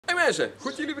mensen,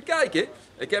 goed jullie bekijken.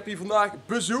 Ik heb hier vandaag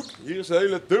bezoek. Hier is de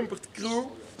hele Dumpert crew.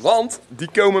 Want die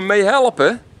komen mee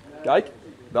helpen. Kijk,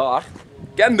 daar.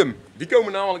 Ken hem. Die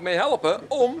komen namelijk mee helpen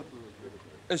om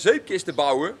een zeepkist te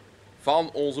bouwen van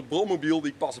onze brommobiel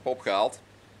die ik pas heb opgehaald.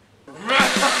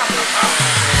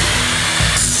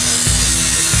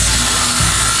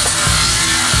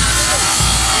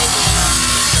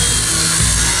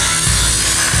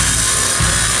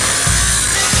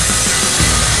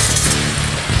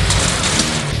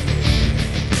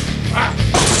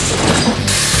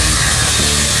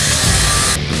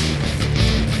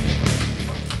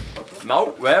 Nou,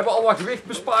 we hebben al wat gewicht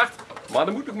bespaard, maar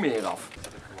er moet nog meer af.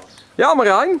 Ja,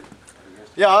 Marijn?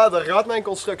 Ja, daar gaat mijn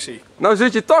constructie. Nou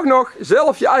zit je toch nog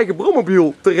zelf je eigen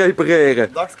brommobiel te repareren.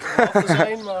 Ik dacht ik af te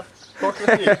zijn, maar toch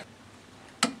nog niet.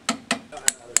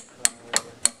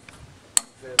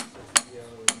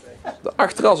 De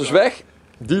achteras is weg,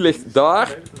 die ligt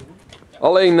daar.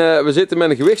 Alleen we zitten met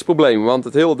een gewichtsprobleem, want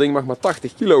het hele ding mag maar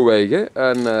 80 kilo wegen.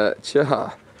 En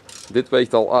tja, dit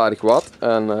weegt al aardig wat.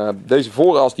 En deze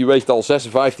vooras die weegt al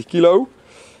 56 kilo.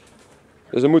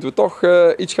 Dus dan moeten we toch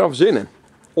iets gaan verzinnen.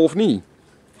 Of niet?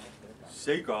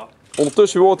 Zeker.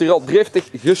 Ondertussen wordt hier al driftig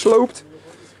gesloopt.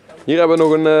 Hier hebben we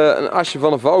nog een asje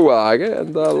van een vouwwagen.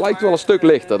 En dat lijkt wel een stuk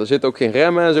lichter. Er zit ook geen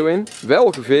remmen en zo in.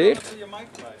 Wel geveerd.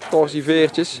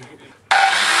 Torsieveertjes.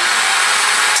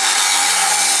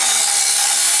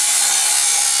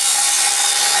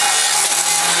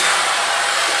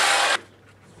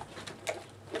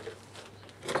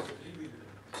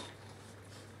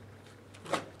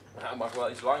 Ja, mag wel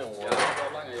iets langer worden. Ja,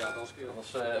 wel langer, ja. Anders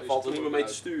valt er niet meer mee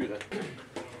te sturen.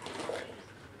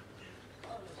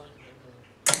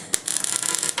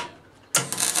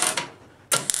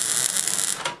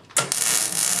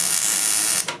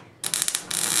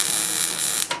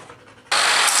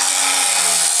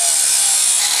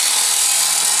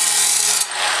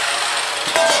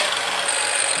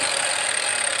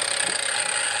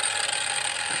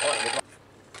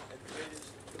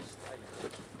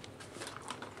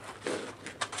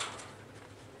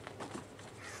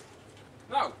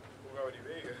 Nou, hoe gaan we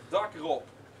die wegen? Dak erop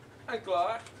en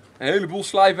klaar. Een heleboel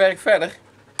slijpwerk verder.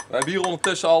 We hebben hier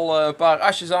ondertussen al een paar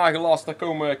asjes aangelast. Daar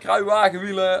komen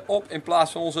kruiwagenwielen op in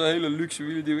plaats van onze hele luxe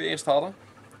wielen die we eerst hadden.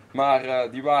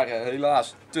 Maar die waren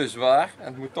helaas te zwaar en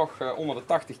het moet toch onder de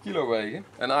 80 kilo wegen.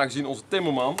 En aangezien onze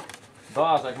timmerman,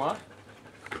 daar zeg maar,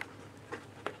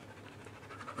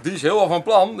 die is heel erg van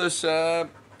plan. Dus het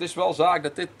is wel zaak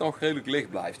dat dit nog redelijk licht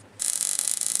blijft.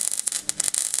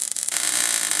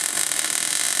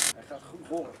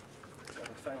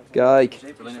 Kijk.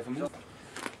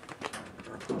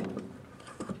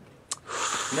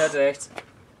 Net echt.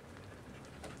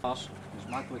 Dat is het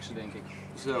makkelijkste, denk ik.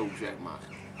 Zo, zeg maar.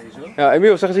 Ja,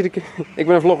 Emiel, zeg eens, ik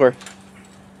ben een vlogger.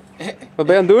 Wat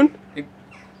ben je aan het doen?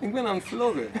 Ik ben aan het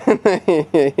vloggen.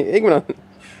 Ik ben aan het...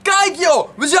 Kijk joh,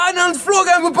 we zijn aan het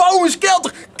vloggen en we bouwen een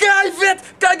skelter. Kijk vet.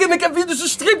 Kijk, en ik heb hier dus een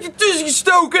stripje tussen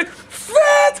gestoken.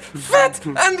 Vet, vet.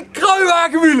 En de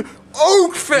kruiwagenwielen,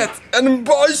 ook vet. En een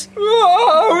buis.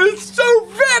 Wow, het is zo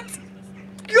vet.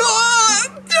 Ja,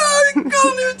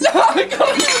 ik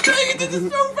kan niet tegen, dit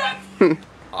is zo vet.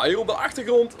 Hier op de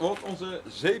achtergrond wordt onze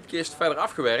zeepkist verder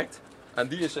afgewerkt. En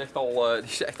die is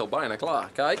echt al bijna klaar.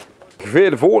 Kijk.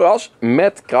 Geveerde vooras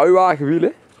met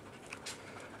kruiwagenwielen.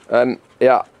 En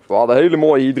ja, we hadden hele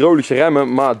mooie hydraulische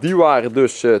remmen, maar die waren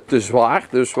dus te zwaar.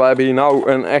 Dus we hebben hier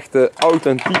nou een echte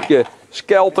authentieke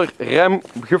skelterrem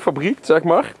gefabriekt, zeg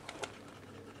maar.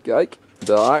 Kijk,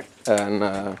 daar. En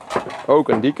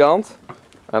ook aan die kant.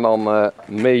 En dan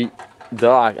mee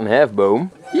daar een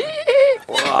hefboom.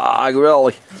 Wow,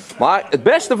 geweldig. Maar het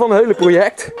beste van het hele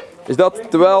project is dat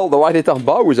terwijl wij dit aan het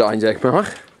bouwen zijn, zeg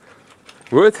maar,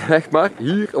 wordt echt maar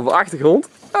hier op de achtergrond.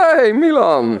 Hey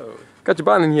Milan! Ik had je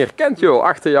bijna niet herkend joh,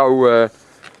 achter jouw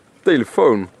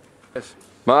telefoon.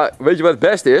 Maar weet je wat het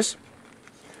beste is?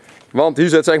 Want hier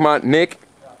zit zeg maar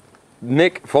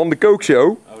Nick van de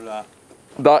kookshow.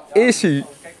 Daar is hij.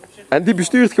 En die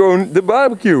bestuurt gewoon de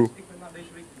barbecue.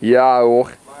 Ja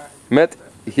hoor. Met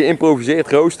geïmproviseerd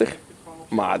rooster.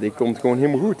 Maar die komt gewoon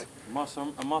helemaal goed.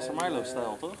 Een Massa Milo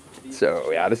stijl, toch?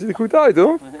 Zo, ja, dat ziet er goed uit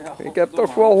hoor. Ik heb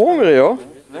toch wel honger joh.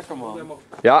 Lekker man.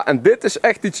 Ja, en dit is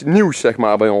echt iets nieuws zeg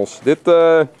maar bij ons. Dit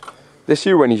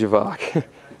zien we niet zo vaak.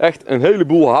 Echt een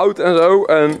heleboel hout en zo.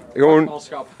 En gewoon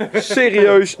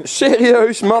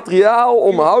serieus materiaal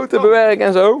om hout te bewerken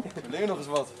en zo. Leer nog eens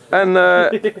wat. En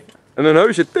een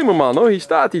heuse timmerman hoor, hier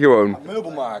staat hij gewoon.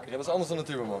 Meubelmaker, dat is anders dan een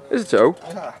timmerman. Is het zo?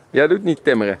 Ja. Jij doet niet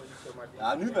timmeren.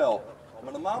 Ja, nu wel.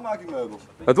 Maar normaal maak ik meubels.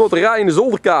 Het wordt een rij in de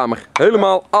zolderkamer.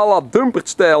 Helemaal à la Dumpert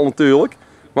stijl natuurlijk.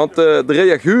 Want de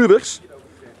reaguurders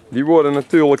Die worden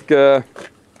natuurlijk...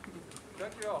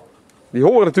 die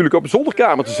horen natuurlijk op een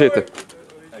zolderkamer te zitten.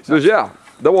 Dus ja,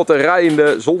 dat wordt een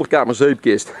rijende zolderkamer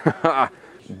zeepkist.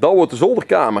 Dat wordt de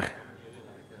zolderkamer.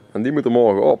 En die moet er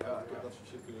morgen op.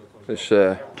 Dus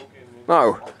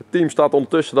nou, het team staat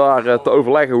ondertussen daar te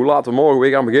overleggen hoe laat we morgen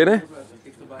weer gaan beginnen.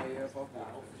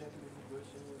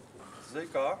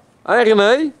 Zeker. Hé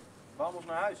René, Waarom ons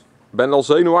naar huis? ben je al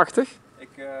zenuwachtig? Ik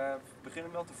begin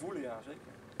hem wel te voelen, ja zeker.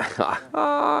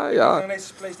 Ah, Ik ja. nog ineens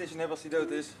een PlayStation hebben als hij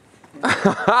dood is.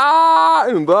 Haha,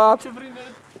 inderdaad.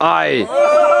 Ai.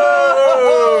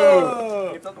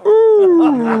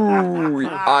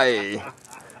 Oeh, ai.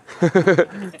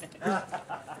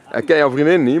 Ik ken jouw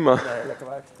vriendin niet, maar... Nee, lekker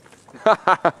wijf.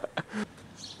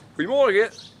 Goedemorgen,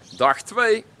 dag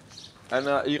 2.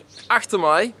 En hier achter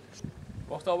mij...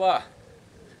 Wordt al waar.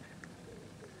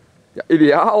 Ja,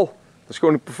 ideaal. Dat is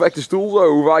gewoon een perfecte stoel zo,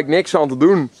 hoef eigenlijk niks aan te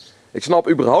doen. Ik snap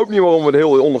überhaupt niet waarom we het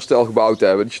hele onderstel gebouwd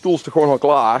hebben. Die stoel is toch gewoon al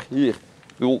klaar. Hier,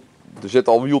 ik bedoel, er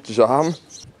zitten al wieltjes aan.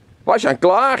 Was je aan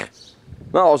klaar?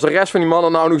 Nou, als de rest van die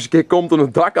mannen nou nog eens een keer komt om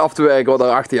het dak af te werken wat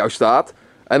daar achter jou staat.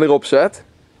 En erop zet.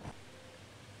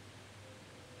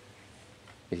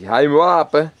 Een geheim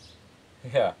wapen.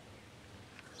 Ja.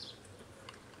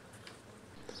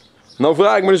 Nou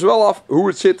vraag ik me dus wel af hoe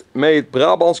het zit met het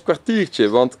Brabants kwartiertje.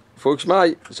 Want volgens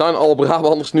mij zijn alle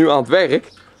Brabanders nu aan het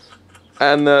werk.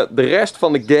 En de rest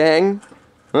van de gang,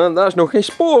 daar is nog geen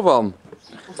spoor van.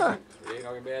 Weer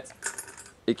nog in bed.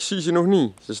 Ik zie ze nog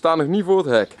niet. Ze staan nog niet voor het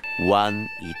hek. One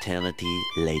eternity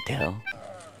later.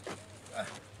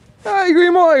 Hey,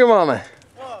 goedemorgen mannen.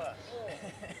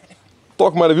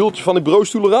 Toch maar de wieltjes van die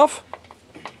bureaustoel eraf.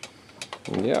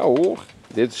 Ja hoor.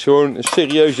 Dit is gewoon een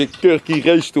serieuze Kurkie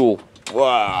race stoel.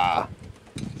 Wow.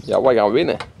 Ja, wij gaan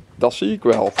winnen. Dat zie ik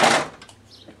wel.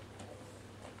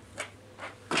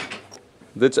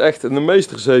 Dit is echt een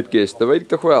meesterzeepkist, dat weet ik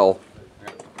toch wel.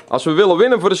 Als we willen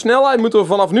winnen voor de snelheid, moeten we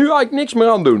vanaf nu eigenlijk niks meer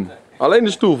aan doen. Alleen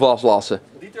de stoel vastlassen.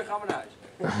 Die terug gaan we naar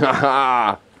huis.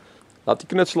 Haha. Laat die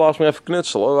knutselaars maar even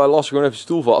knutselen. Wij lassen gewoon even de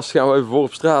stoel vast. Gaan we even voor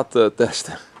op straat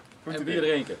testen. En bier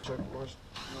drinken.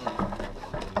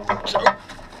 Zo.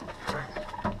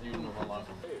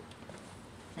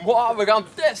 Wow, we gaan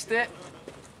testen.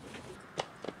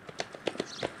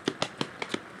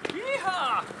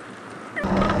 Yeeha!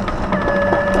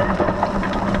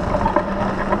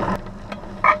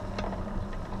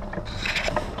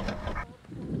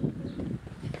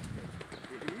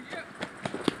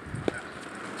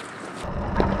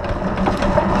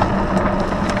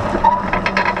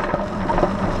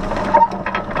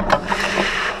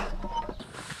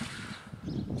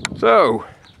 Zo.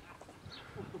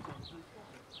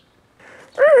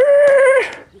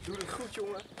 Doe het goed,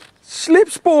 jongen.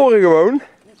 Slipsporen gewoon.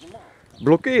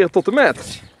 Blokkeren tot en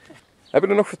met. Heb je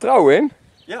er nog vertrouwen in?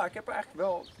 Ja, ik heb er eigenlijk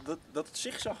wel. Dat het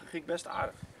zigzag ging best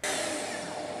aardig.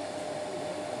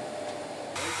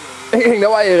 Ik denk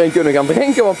dat wij er een kunnen gaan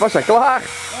drinken, want we zijn klaar.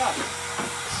 Ja.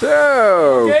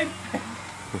 Zo. Oké.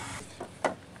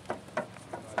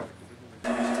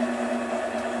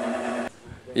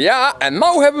 Ja, en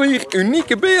nou hebben we hier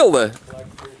unieke beelden.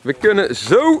 We kunnen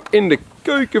zo in de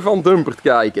keuken van Dumpert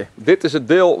kijken. Dit is het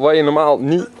deel waar je normaal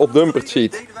niet op Dumpert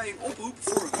ziet. Deden wij een oproep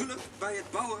voor hulp bij het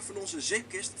bouwen van onze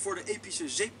zeepkist voor de epische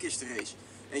zeepkistenrace.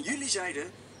 En jullie zeiden,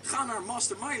 ga naar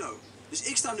Master Milo. Dus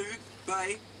ik sta nu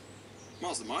bij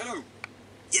Master Milo.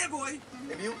 Yeah boy!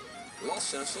 Emiel,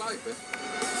 Lassen en sluipen.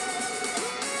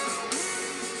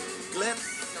 Glenn,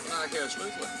 Ik ga vandaag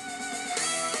sleutelen.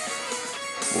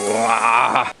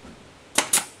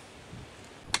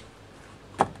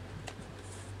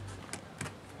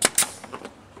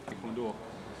 Gewoon door.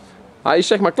 Hij is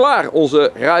zeg maar klaar,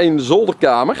 onze rijdende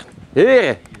zolderkamer.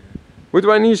 Heren, moeten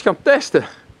wij niet eens gaan testen? Dat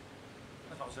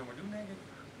gaan we zomaar doen, denk ik.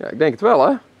 Ja, ik denk het wel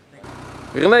hè.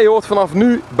 René hoort vanaf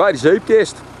nu bij de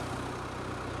zeepkist.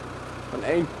 Van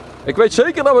 1. Ik weet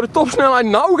zeker dat we de topsnelheid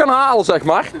nou gaan halen zeg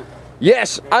maar.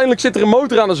 Yes, eindelijk zit er een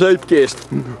motor aan de zeepkist.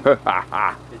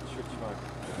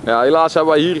 Ja, helaas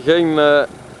hebben wij hier geen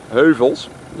heuvels.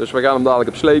 Dus we gaan hem dadelijk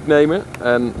op sleep nemen.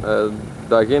 En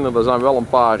daar zijn wel een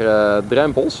paar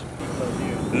drempels.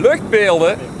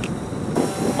 Luchtbeelden.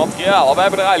 Materiaal, wij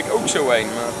hebben er eigenlijk ook zo een.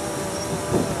 Maar...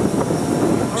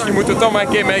 Misschien moeten we er toch maar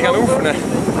een keer mee gaan oefenen.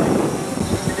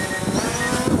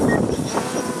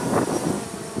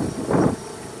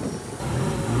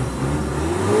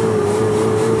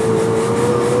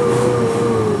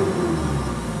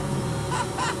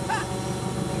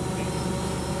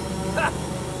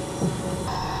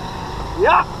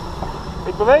 Ja!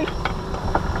 Ik beweeg!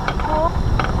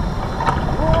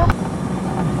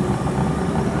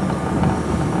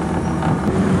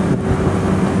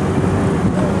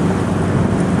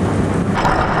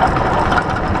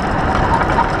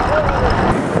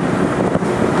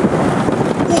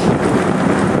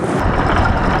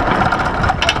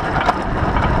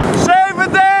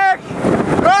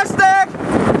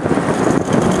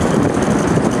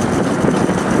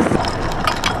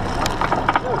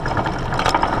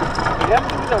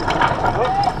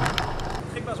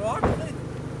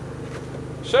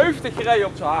 80 gereden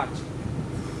op zijn hardst.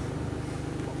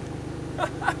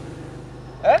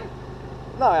 En?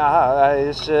 Nou ja, hij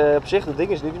is op zich, dat ding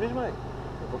is niks mis mee.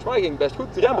 Volgens mij ging het best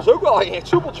goed. De rem was ook wel echt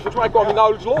soepeltjes. Volgens mij kwam hij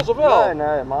nauwelijks los, of wel? Nee,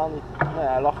 helemaal niet. Nee,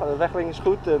 hij lag, de wegling is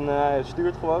goed en hij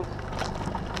stuurt gewoon.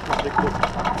 Dat is goed.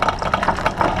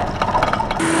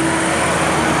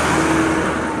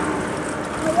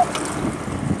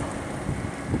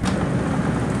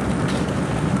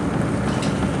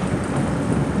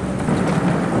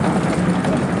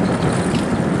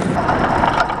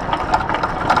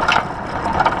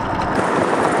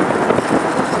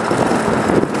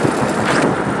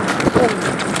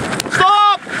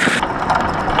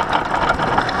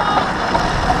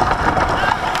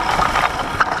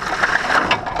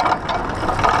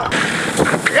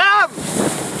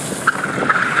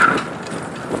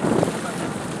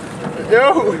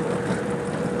 Yo!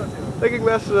 Denk ik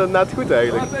best net goed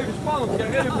eigenlijk. Het is even spannend. Jij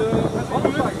reed de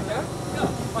handen, hè? Ja,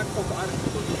 maar ik vond het eigenlijk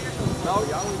goed. Nou,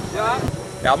 ja.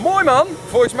 Ja, mooi man.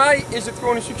 Volgens mij is het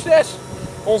gewoon een succes.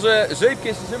 Onze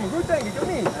zeepkist is helemaal goed, denk ik, of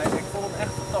niet? Nee, ik vond hem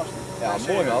echt fantastisch.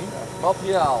 Ja, mooi man.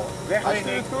 Materiaal. Hij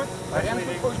stuurt goed. Hij rent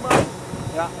goed volgens mij.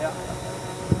 Ja.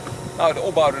 Nou, de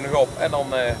opbouw er nog op. En dan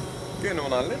kunnen we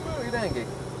naar Limburg, denk ik.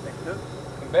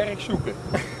 Een berg zoeken.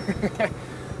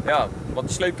 Ja, want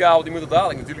de sleepkabel die moet er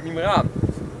dadelijk natuurlijk niet meer aan.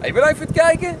 Hey, bedankt voor het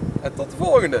kijken en tot de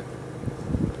volgende.